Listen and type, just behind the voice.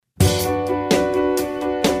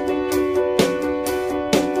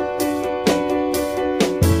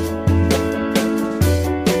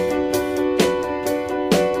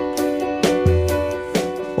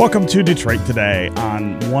Welcome to Detroit Today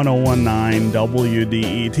on 1019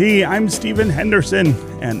 WDET. I'm Stephen Henderson,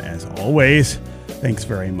 and as always, thanks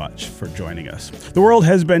very much for joining us. The world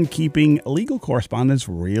has been keeping legal correspondents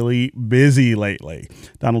really busy lately.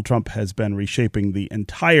 Donald Trump has been reshaping the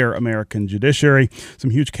entire American judiciary.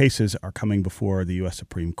 Some huge cases are coming before the U.S.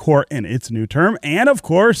 Supreme Court in its new term. And of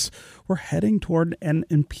course, we're heading toward an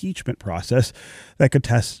impeachment process that could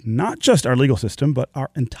test not just our legal system, but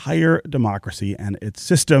our entire democracy and its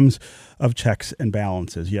systems of checks and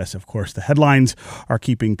balances. Yes, of course, the headlines are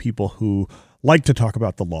keeping people who like to talk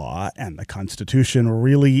about the law and the Constitution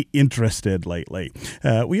really interested lately.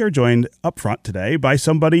 We are joined up front today by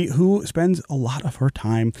somebody who spends a lot of her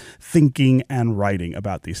time thinking and writing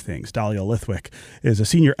about these things. Dahlia Lithwick is a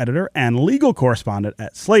senior editor and legal correspondent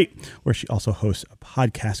at Slate, where she also hosts a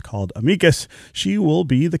podcast called Amicus. She will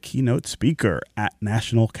be the keynote speaker at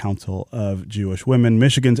National Council of Jewish Women,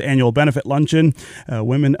 Michigan's annual benefit luncheon,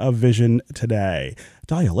 Women of Vision Today.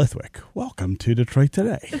 Dahlia Lithwick, welcome to Detroit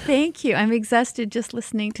Today. Thank you. I'm exhausted just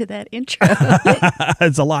listening to that intro.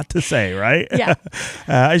 It's a lot to say, right? Yeah.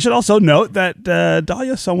 I should also note that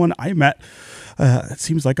Dahlia is someone I met, it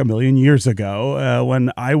seems like a million years ago,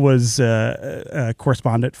 when I was a legal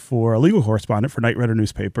correspondent for Night Reader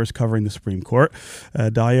newspapers covering the Supreme Court.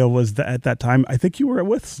 Dahlia was at that time, I think you were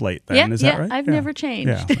with Slate then, is that right? I've never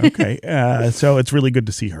changed. Yeah, okay. So it's really good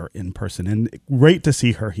to see her in person and great to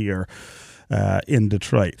see her here in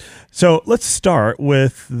Detroit. So let's start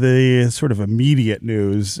with the sort of immediate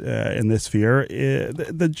news in this sphere.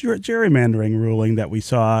 The gerrymandering ruling that we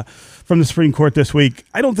saw from the Supreme Court this week,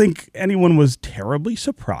 I don't think anyone was terribly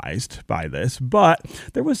surprised by this, but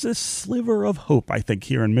there was this sliver of hope, I think,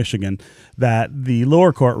 here in Michigan that the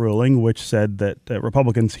lower court ruling, which said that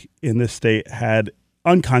Republicans in this state had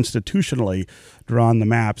unconstitutionally drawn the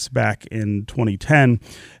maps back in 2010,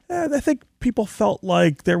 I think people felt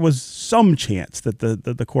like there was some chance that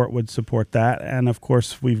the court would support that. And of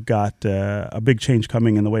course, we've got a big change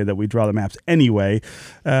coming in the way that we draw the maps anyway.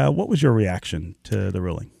 What was your reaction to the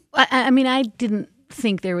ruling? I mean, I didn't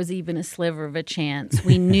think there was even a sliver of a chance.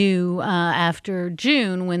 We knew after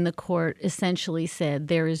June, when the court essentially said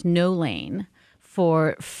there is no lane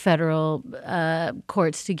for federal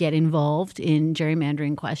courts to get involved in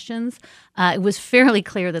gerrymandering questions. It was fairly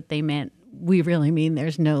clear that they meant we really mean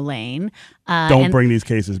there's no lane. Don't bring these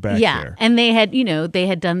cases back here. Yeah, and they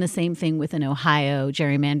had done the same thing with an Ohio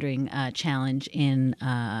gerrymandering challenge in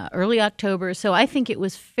early October. So I think it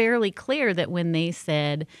was fairly clear that when they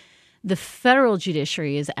said the federal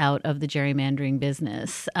judiciary is out of the gerrymandering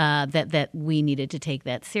business, that we needed to take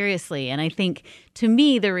that seriously. And I think, to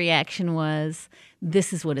me, the reaction was,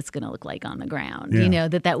 this is what it's going to look like on the ground. Yeah. You know,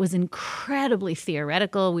 that was incredibly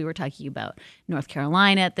theoretical. We were talking about North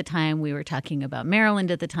Carolina at the time. We were talking about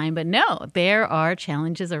Maryland at the time. But no, there are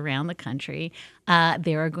challenges around the country.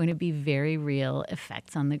 There are going to be very real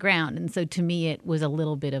effects on the ground. And so to me, it was a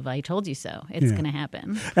little bit of I told you so. It's going to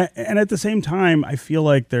happen. And at the same time, I feel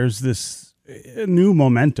like there's this new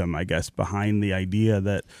momentum, I guess, behind the idea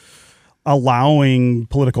that allowing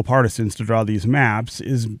political partisans to draw these maps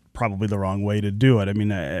is probably the wrong way to do it. I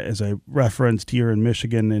mean, as I referenced here in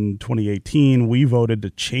Michigan in 2018, we voted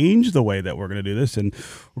to change the way that we're going to do this, and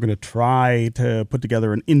we're going to try to put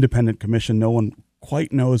together an independent commission. No one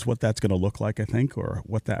quite knows what that's going to look like, I think, or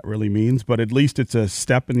what that really means, but at least it's a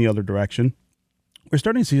step in the other direction. We're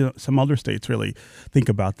starting to see some other states really think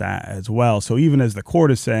about that as well. So even as the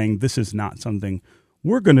court is saying this is not something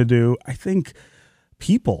we're going to do, I think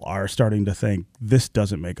people are starting to think this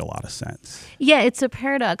doesn't make a lot of sense. Yeah, it's a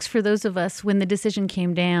paradox for those of us. When the decision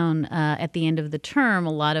came down at the end of the term,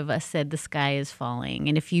 a lot of us said the sky is falling.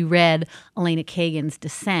 And if you read Elena Kagan's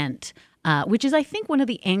dissent, which is, I think, one of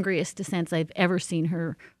the angriest dissents I've ever seen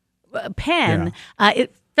her pen,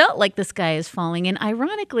 it felt like the sky is falling. And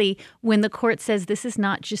ironically, when the court says this is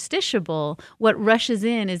not justiciable, what rushes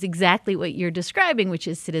in is exactly what you're describing, which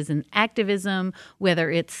is citizen activism, whether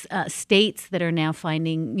it's states that are now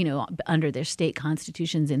finding, under their state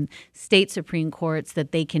constitutions and state Supreme Courts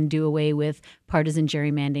that they can do away with partisan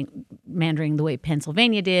gerrymandering the way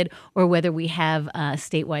Pennsylvania did, or whether we have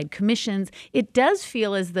statewide commissions. It does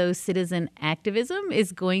feel as though citizen activism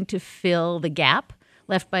is going to fill the gap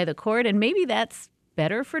left by the court, and maybe that's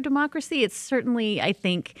better for democracy. It certainly, I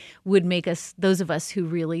think, would make us, those of us who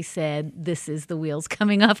really said this is the wheels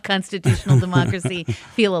coming off constitutional democracy,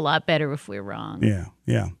 feel a lot better if we're wrong.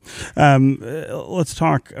 Yeah. Let's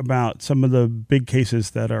talk about some of the big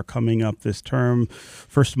cases that are coming up this term.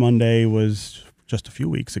 First Monday was just a few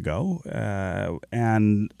weeks ago,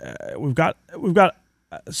 and we've got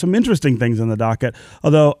some interesting things on the docket.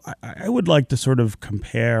 Although I would like to sort of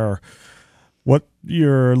compare what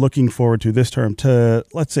you're looking forward to this term to,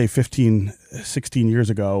 let's say, 15, 16 years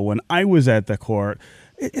ago when I was at the court.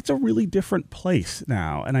 It's a really different place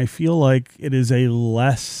now. And I feel like it is a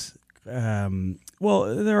less, there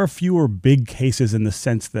are fewer big cases in the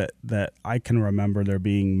sense that I can remember there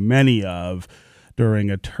being many of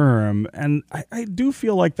during a term. And I do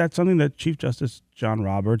feel like that's something that Chief Justice John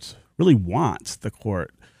Roberts really wants the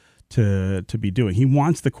court to be doing. He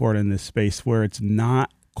wants the court in this space where it's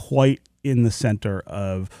not quite in the center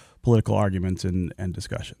of political arguments and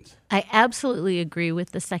discussions. I absolutely agree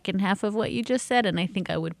with the second half of what you just said, and I think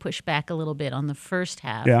I would push back a little bit on the first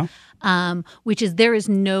half, which is there is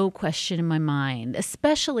no question in my mind,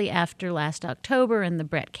 especially after last October and the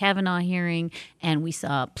Brett Kavanaugh hearing, and we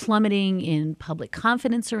saw plummeting in public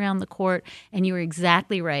confidence around the court, and you were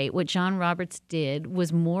exactly right. What John Roberts did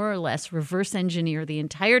was more or less reverse engineer the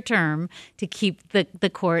entire term to keep the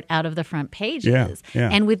court out of the front pages.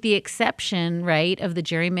 And with the exception, right, of the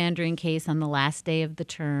gerrymandering case on the last day of the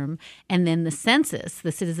term, and then the census,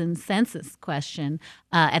 the citizen census question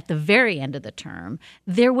at the very end of the term,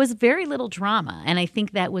 there was very little drama. And I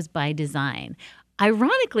think that was by design.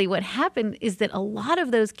 Ironically, what happened is that a lot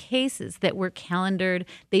of those cases that were calendared,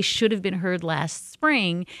 they should have been heard last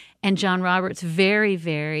spring. And John Roberts, very,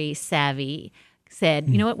 very savvy, said,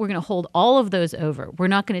 you know what, we're going to hold all of those over. We're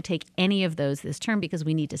not going to take any of those this term because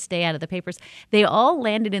we need to stay out of the papers. They all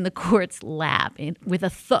landed in the court's lap with a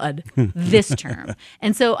thud this term.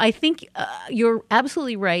 And so I think you're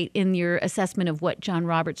absolutely right in your assessment of what John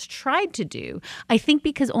Roberts tried to do. I think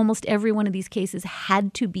because almost every one of these cases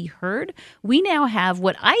had to be heard, we now have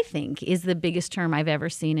what I think is the biggest term I've ever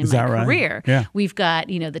seen in my career. Yeah. We've got,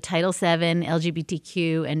 the Title VII,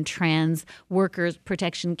 LGBTQ, and trans workers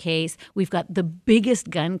protection case. We've got the biggest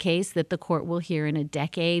gun case that the court will hear in a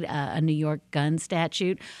decade, a New York gun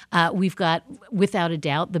statute. We've got, without a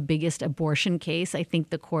doubt, the biggest abortion case I think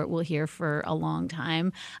the court will hear for a long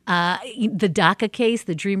time. The DACA case,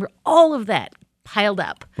 the Dreamer, all of that piled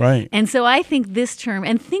up. Right. And so I think this term,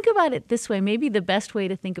 and think about it this way, maybe the best way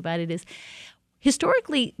to think about it is,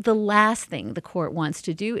 historically, the last thing the court wants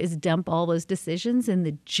to do is dump all those decisions in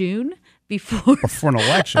the June before an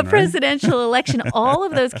election, a presidential election. All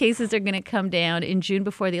of those cases are going to come down in June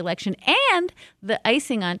before the election. And the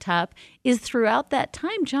icing on top is throughout that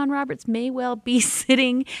time, John Roberts may well be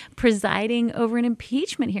presiding over an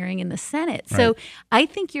impeachment hearing in the Senate. Right. So I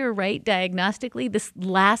think you're right diagnostically. This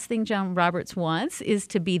last thing John Roberts wants is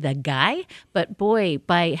to be the guy. But boy,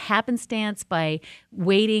 by happenstance, by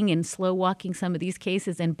waiting and slow walking some of these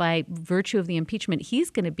cases, and by virtue of the impeachment, he's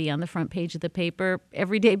going to be on the front page of the paper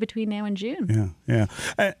every day between now and June. Yeah.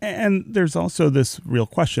 And there's also this real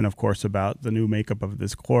question, of course, about the new makeup of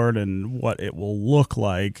this court and what it will look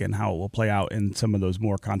like and how it will play out in some of those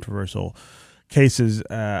more controversial cases.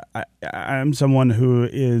 I'm someone who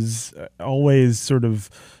is always sort of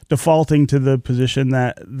defaulting to the position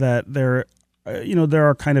that there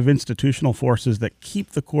are kind of institutional forces that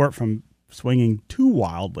keep the court from swinging too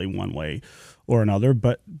wildly one way or another,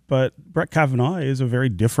 but Brett Kavanaugh is a very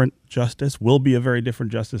different justice, will be a very different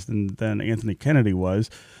justice than Anthony Kennedy was.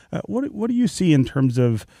 What do you see in terms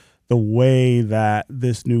of the way that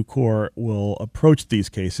this new court will approach these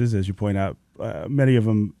cases? As you point out, many of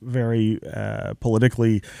them very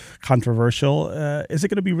politically controversial. Is it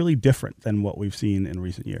going to be really different than what we've seen in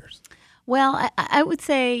recent years? Well, I would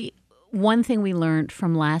say one thing we learned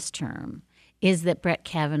from last term is that Brett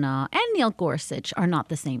Kavanaugh and Neil Gorsuch are not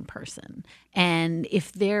the same person. And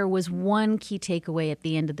if there was one key takeaway at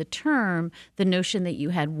the end of the term, the notion that you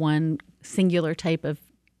had one singular type of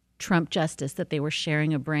Trump justice, that they were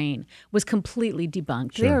sharing a brain, was completely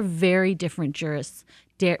debunked. Sure. They are very different jurists,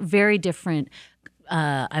 very different,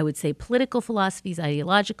 I would say, political philosophies,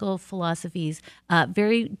 ideological philosophies,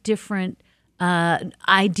 very different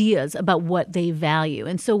ideas about what they value.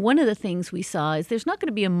 And so one of the things we saw is there's not going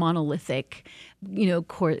to be a monolithic,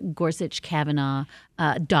 Gorsuch-Kavanaugh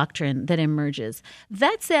doctrine that emerges.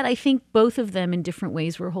 That said, I think both of them in different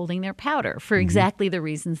ways were holding their powder for exactly the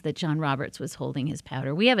reasons that John Roberts was holding his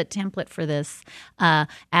powder. We have a template for this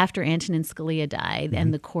after Antonin Scalia died,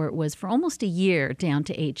 and the court was for almost a year down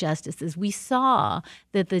to 8 justices. We saw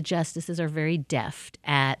that the justices are very deft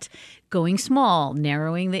at going small,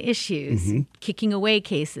 narrowing the issues, kicking away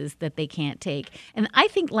cases that they can't take. And I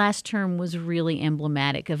think last term was really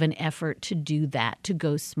emblematic of an effort to do that, to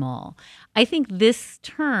go small. I think this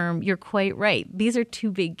term, you're quite right. These are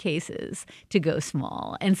too big cases to go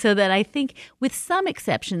small. And so that I think with some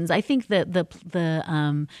exceptions, I think that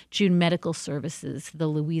the June Medical Services, the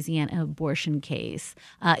Louisiana abortion case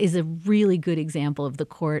is a really good example of the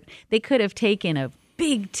court. They could have taken a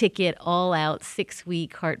big ticket, all out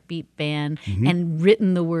 6-week heartbeat ban and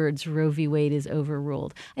written the words Roe v. Wade is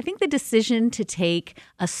overruled. I think the decision to take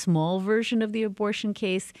a small version of the abortion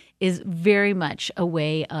case is very much a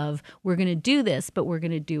way of we're going to do this, but we're going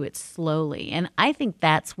to do it slowly. And I think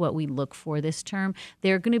that's what we look for this term.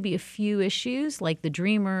 There are going to be a few issues like the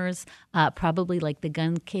Dreamers, probably like the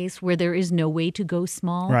gun case, where there is no way to go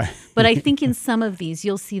small. Right. But I think in some of these,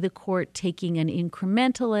 you'll see the court taking an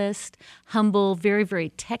incrementalist, humble, very, very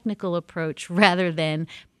technical approach rather than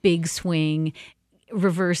big swing,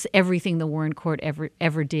 reverse everything the Warren Court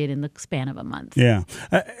ever did in the span of a month. Yeah.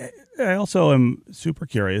 I also am super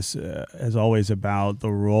curious, as always, about the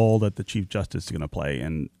role that the Chief Justice is going to play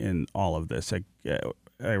in all of this.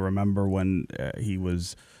 I remember when he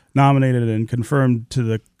was nominated and confirmed to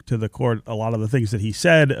the court a lot of the things that he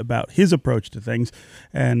said about his approach to things.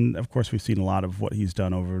 And of course, we've seen a lot of what he's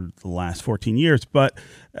done over the last 14 years. But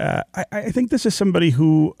I think this is somebody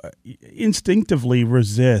who instinctively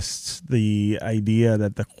resists the idea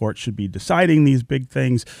that the court should be deciding these big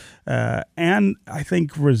things. And I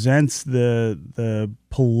think resents the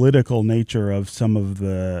political nature of some of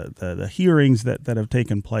the hearings that have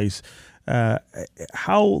taken place.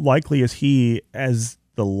 How likely is he, as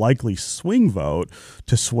the likely swing vote,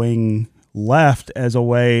 to swing left as a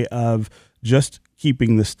way of just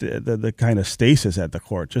keeping the kind of stasis at the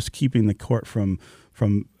court, just keeping the court from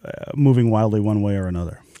moving wildly one way or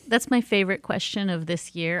another? That's my favorite question of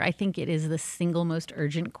this year. I think it is the single most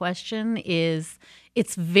urgent question.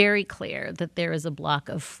 It's very clear that there is a block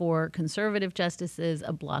of 4 conservative justices,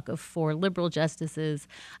 a block of 4 liberal justices.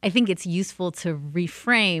 I think it's useful to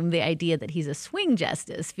reframe the idea that he's a swing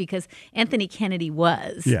justice, because Anthony Kennedy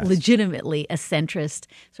was legitimately a centrist,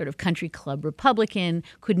 sort of country club Republican,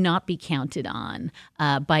 could not be counted on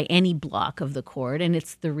by any block of the court. And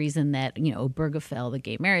it's the reason that, Obergefell, the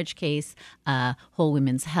gay marriage case, Whole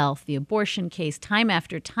Women's Health, the abortion case, time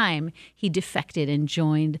after time, he defected and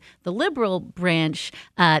joined the liberal branch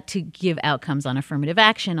to give outcomes on affirmative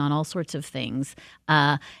action, on all sorts of things.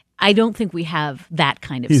 I don't think we have that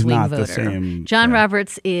kind of He's swing not voter. The same, John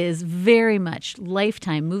Roberts is very much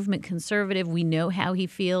lifetime movement conservative. We know how he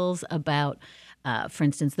feels about, for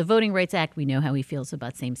instance, the Voting Rights Act. We know how he feels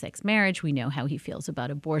about same-sex marriage. We know how he feels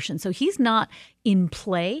about abortion. So he's not in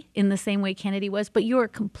play in the same way Kennedy was. But you're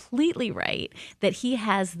completely right that he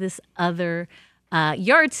has this other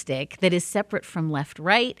yardstick that is separate from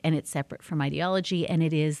left-right, and it's separate from ideology, and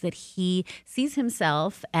it is that he sees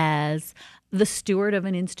himself as the steward of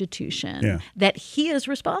an institution that he is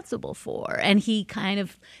responsible for. And he kind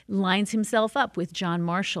of lines himself up with John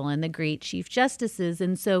Marshall and the great Chief Justices.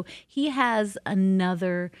 And so he has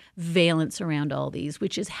another valence around all these,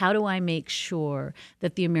 which is, how do I make sure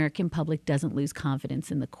that the American public doesn't lose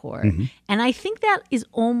confidence in the court? And I think that is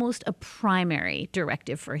almost a primary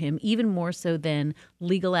directive for him, even more so than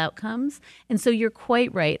legal outcomes. And so you're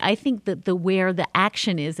quite right. I think that where the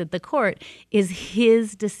action is at the court is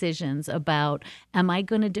his decisions about, am I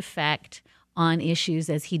going to defect on issues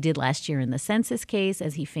as he did last year in the census case,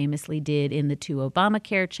 as he famously did in the 2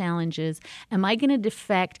 Obamacare challenges? Am I going to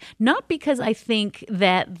defect not because I think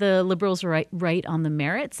that the liberals are right on the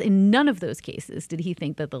merits? In none of those cases did he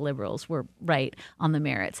think that the liberals were right on the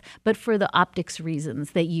merits, but for the optics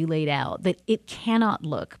reasons that you laid out, that it cannot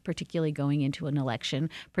look, particularly going into an election,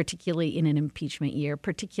 particularly in an impeachment year,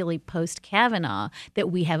 particularly post-Kavanaugh,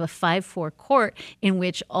 that we have a 5-4 court in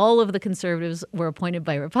which all of the conservatives were appointed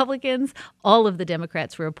by Republicans, all of the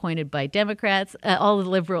Democrats were appointed by Democrats. All of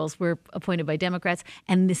the liberals were appointed by Democrats.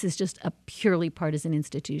 And this is just a purely partisan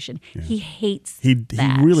institution. Yeah. He hates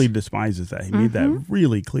that. He really despises that. He made that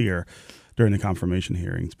really clear during the confirmation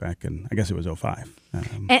hearings back in, I guess it was 2005.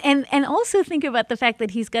 And also think about the fact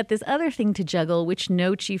that he's got this other thing to juggle, which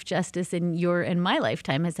no Chief Justice in your and my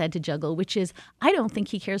lifetime has had to juggle, which is, I don't think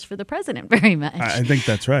he cares for the president very much. I think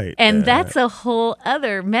that's right. And that's a whole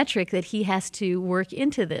other metric that he has to work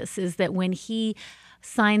into this, is that when he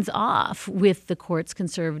signs off with the court's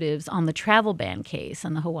conservatives on the travel ban case,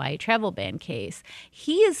 on the Hawaii travel ban case,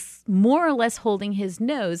 he is more or less holding his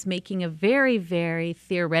nose, making a very, very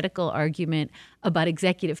theoretical argument about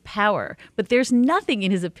executive power. But there's nothing in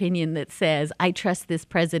his opinion that says, I trust this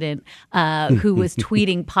president who was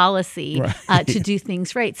tweeting policy to do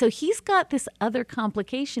things right. So he's got this other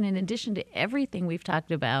complication in addition to everything we've talked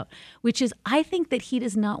about, which is, I think that he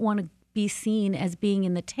does not want to be seen as being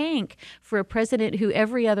in the tank for a president who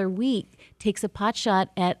every other week takes a pot shot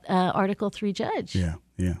at Article 3 judge.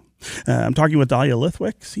 Yeah. I'm talking with Dahlia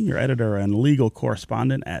Lithwick, senior editor and legal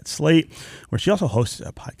correspondent at Slate, where she also hosts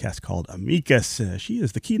a podcast called Amicus. She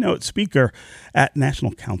is the keynote speaker at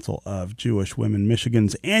National Council of Jewish Women,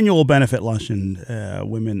 Michigan's annual benefit luncheon,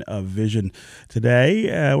 Women of Vision.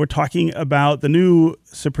 Today, we're talking about the new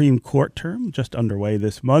Supreme Court term just underway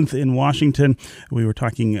this month in Washington. We were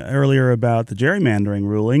talking earlier about the gerrymandering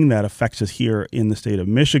ruling that affects us here in the state of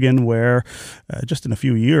Michigan, where just in a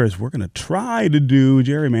few years, we're going to try to do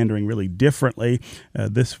gerrymandering really differently.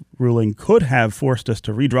 This ruling could have forced us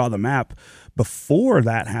to redraw the map before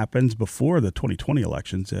that happens, before the 2020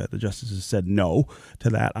 elections. The justices said no to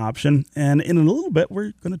that option. And in a little bit,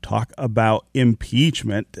 we're going to talk about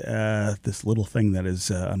impeachment, this little thing that is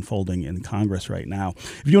unfolding in Congress right now.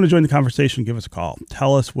 If you want to join the conversation, give us a call.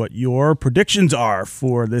 Tell us what your predictions are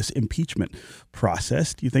for this impeachment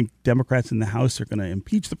process. Do you think Democrats in the House are going to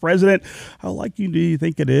impeach the president? How likely do you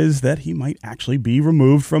think it is that he might actually be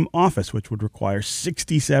removed from office, which would require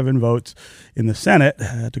 67 votes in the Senate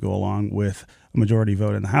to go along with a majority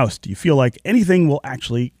vote in the House? Do you feel like anything will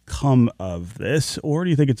actually come of this, or do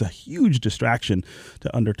you think it's a huge distraction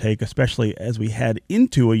to undertake, especially as we head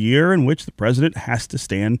into a year in which the president has to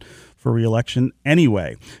stand for re-election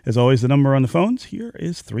anyway? As always, the number on the phones here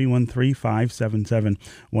is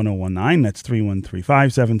 313-577-1019. That's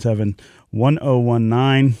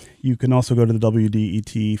 313-577-1019. You can also go to the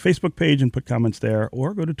WDET Facebook page and put comments there,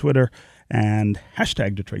 or go to Twitter and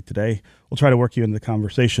hashtag Detroit Today. We'll try to work you into the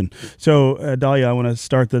conversation. So, Dahlia, I want to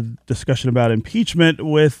start the discussion about impeachment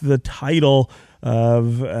with the title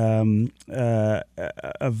of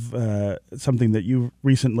something that you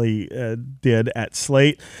recently did at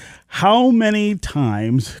Slate. How many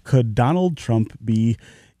times could Donald Trump be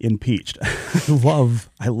impeached? I love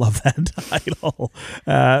that title.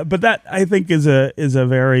 But that, I think, is a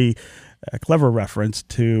very clever reference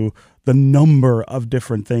to the number of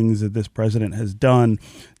different things that this president has done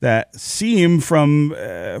that seem, from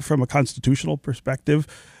a constitutional perspective,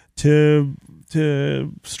 to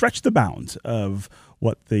stretch the bounds of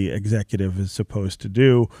what the executive is supposed to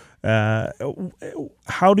do. How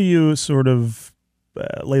do you sort of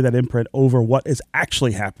lay that imprint over what is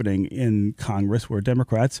actually happening in Congress, where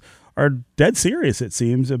Democrats are dead serious, it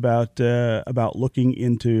seems, about looking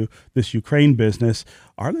into this Ukraine business?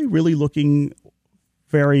 Are they really looking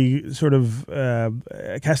very sort of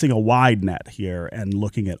casting a wide net here and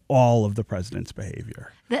looking at all of the president's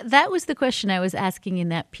behavior? That was the question I was asking in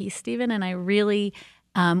that piece, Stephen, and I really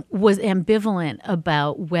was ambivalent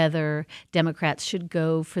about whether Democrats should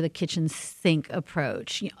go for the kitchen sink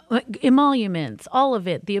approach. Emoluments, all of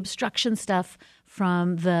it, the obstruction stuff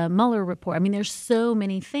from the Mueller report. I mean, there's so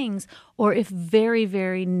many things. Or if very,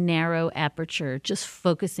 very narrow aperture, just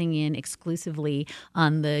focusing in exclusively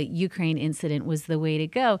on the Ukraine incident was the way to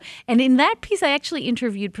go. And in that piece, I actually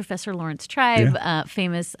interviewed Professor Lawrence Tribe,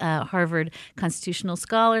 famous Harvard constitutional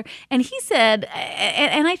scholar. And he said,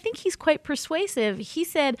 and I think he's quite persuasive, he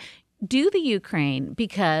said, do the Ukraine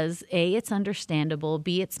because A, it's understandable,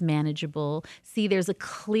 B, it's manageable, C, there's a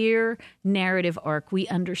clear narrative arc. We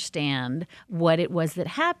understand what it was that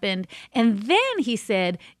happened. And then he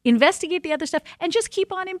said, investigate the other stuff and just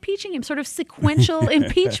keep on impeaching him, sort of sequential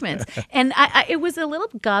impeachments. And it was a little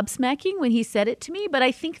gobsmacking when he said it to me, but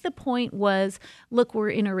I think the point was, look, we're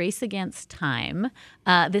in a race against time.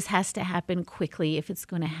 This has to happen quickly if it's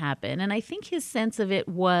going to happen. And I think his sense of it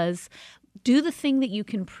was, do the thing that you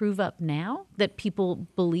can prove up now that people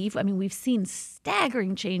believe. I mean, we've seen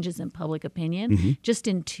staggering changes in public opinion just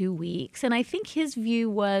in 2 weeks. And I think his view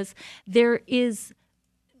was there is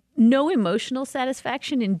no emotional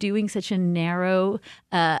satisfaction in doing such a narrowly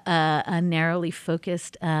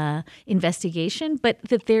focused investigation, but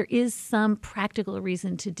that there is some practical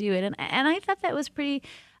reason to do it. And I thought that was pretty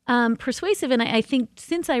persuasive. And I think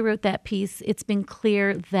since I wrote that piece, it's been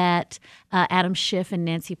clear that Adam Schiff and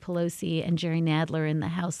Nancy Pelosi and Jerry Nadler in the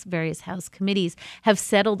various House committees have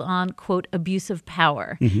settled on, quote, abuse of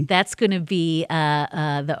power. That's going to be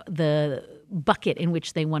the bucket in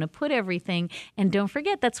which they want to put everything. And don't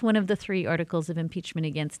forget, that's one of the 3 articles of impeachment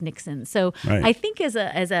against Nixon. So I think as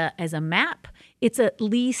a map, it's at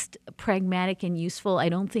least pragmatic and useful. I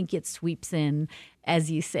don't think it sweeps in,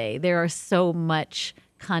 as you say. There are so much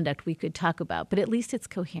conduct we could talk about, but at least it's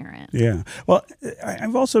coherent. Yeah. Well,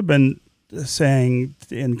 I've also been saying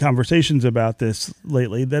in conversations about this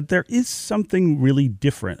lately that there is something really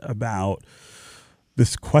different about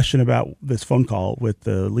this question about this phone call with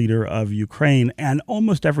the leader of Ukraine and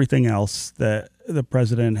almost everything else that the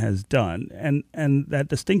president has done. And that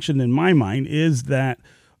distinction in my mind is that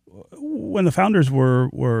when the founders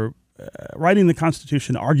were writing the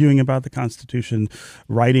Constitution, arguing about the Constitution,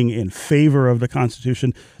 writing in favor of the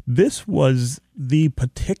Constitution. This was the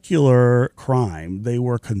particular crime they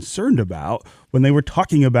were concerned about when they were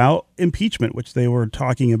talking about impeachment, which they were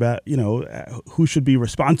talking about, who should be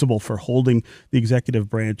responsible for holding the executive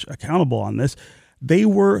branch accountable on this. They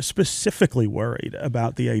were specifically worried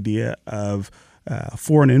about the idea of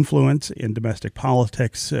foreign influence in domestic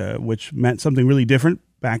politics, which meant something really different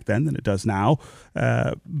back then than it does now.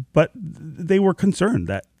 But they were concerned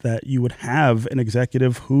that you would have an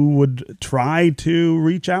executive who would try to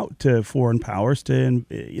reach out to foreign powers to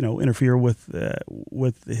interfere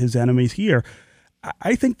with his enemies here.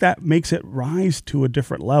 I think that makes it rise to a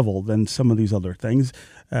different level than some of these other things.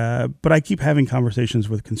 But I keep having conversations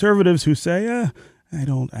with conservatives who say, I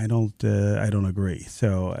don't agree.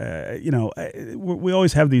 So, we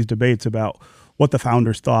always have these debates about what the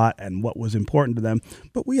founders thought and what was important to them.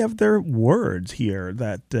 But we have their words here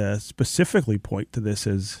that specifically point to this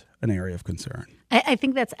as an area of concern. I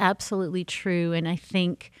think that's absolutely true. And I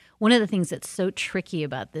think one of the things that's so tricky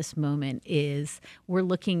about this moment is we're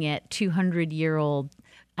looking at 200-year-old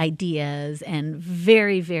ideas and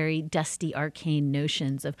very, very dusty, arcane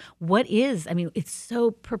notions of what is. I mean, it's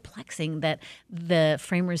so perplexing that the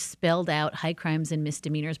framers spelled out high crimes and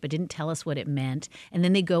misdemeanors but didn't tell us what it meant. And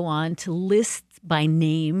then they go on to list by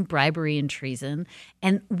name bribery and treason.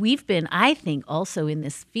 And we've been, I think, also in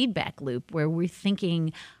this feedback loop where we're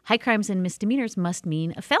thinking high crimes and misdemeanors must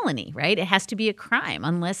mean a felony, right? It has to be a crime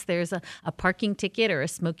unless there's a parking ticket or a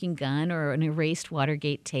smoking gun or an erased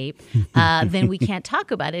Watergate tape. Then we can't talk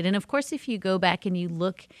about it. And of course, if you go back and you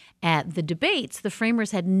look at the debates, the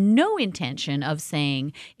framers had no intention of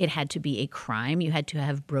saying it had to be a crime. You had to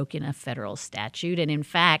have broken a federal statute. And in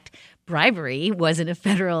fact, bribery wasn't a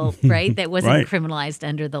federal, right? That wasn't Right. criminalized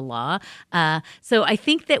under the law. So I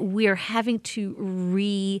think that we're having to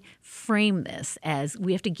reframe this as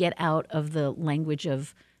we have to get out of the language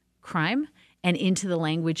of crime and into the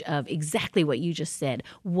language of exactly what you just said.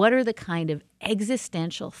 What are the kind of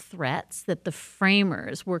existential threats that the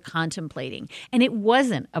framers were contemplating? And it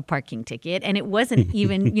wasn't a parking ticket, and it wasn't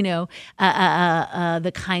even,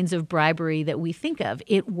 the kinds of bribery that we think of.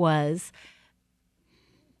 It was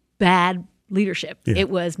bad leadership. Yeah. It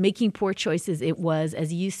was making poor choices. It was,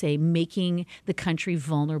 as you say, making the country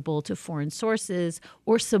vulnerable to foreign sources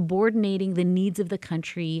or subordinating the needs of the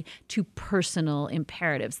country to personal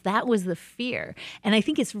imperatives. That was the fear. And I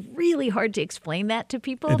think it's really hard to explain that to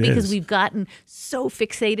people because we've gotten so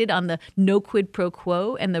fixated on the no quid pro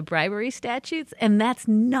quo and the bribery statutes. And that's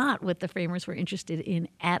not what the framers were interested in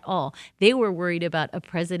at all. They were worried about a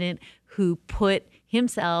president who put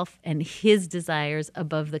himself and his desires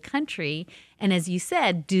above the country, and as you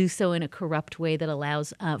said, do so in a corrupt way that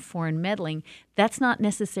allows foreign meddling. That's not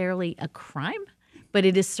necessarily a crime, but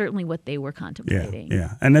it is certainly what they were contemplating.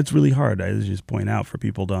 Yeah. And that's really hard, I just point out, for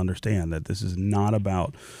people to understand that this is not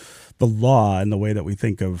about the law and the way that we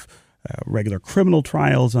think of regular criminal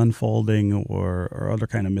trials unfolding or other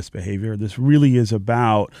kind of misbehavior. This really is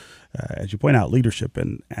about, as you point out, leadership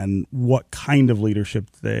and what kind of leadership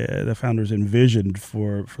the founders envisioned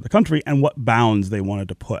for the country and what bounds they wanted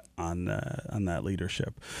to put on that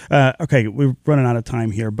leadership. Okay, we're running out of time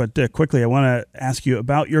here, but quickly, I want to ask you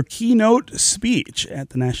about your keynote speech at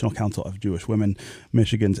the National Council of Jewish Women,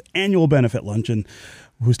 Michigan's annual benefit luncheon,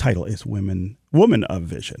 whose title is Woman of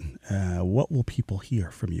Vision. What will people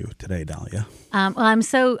hear from you today, Dahlia? Well, I'm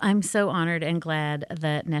so honored and glad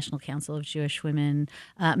that National Council of Jewish Women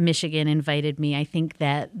Michigan invited me. I think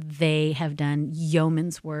that they have done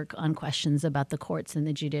yeoman's work on questions about the courts and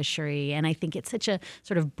the judiciary, and I think it's such a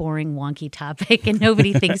sort of boring, wonky topic, and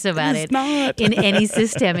nobody thinks about it in any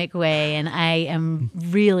systemic way. And I am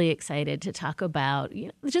really excited to talk about,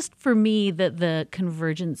 just for me, the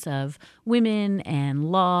convergence of women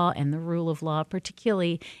and law and the rule of law,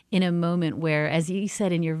 particularly in a moment where, as you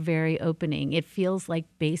said in your very opening, it feels like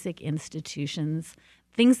basic institutions,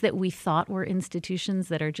 things that we thought were institutions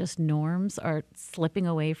that are just norms, are slipping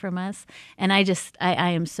away from us. And I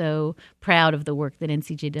am so proud of the work that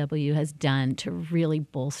NCJW has done to really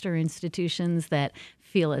bolster institutions that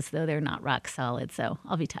feel as though they're not rock solid. So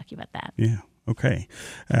I'll be talking about that. Yeah. Okay.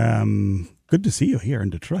 Good to see you here in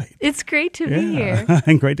Detroit. It's great to be here.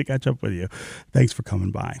 And great to catch up with you. Thanks for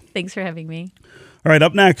coming by. Thanks for having me. All right,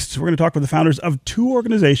 up next, we're going to talk with the founders of two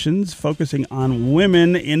organizations focusing on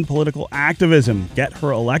women in political activism, Get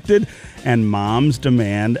Her Elected and Moms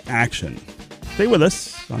Demand Action. Stay with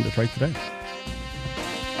us on Detroit Today.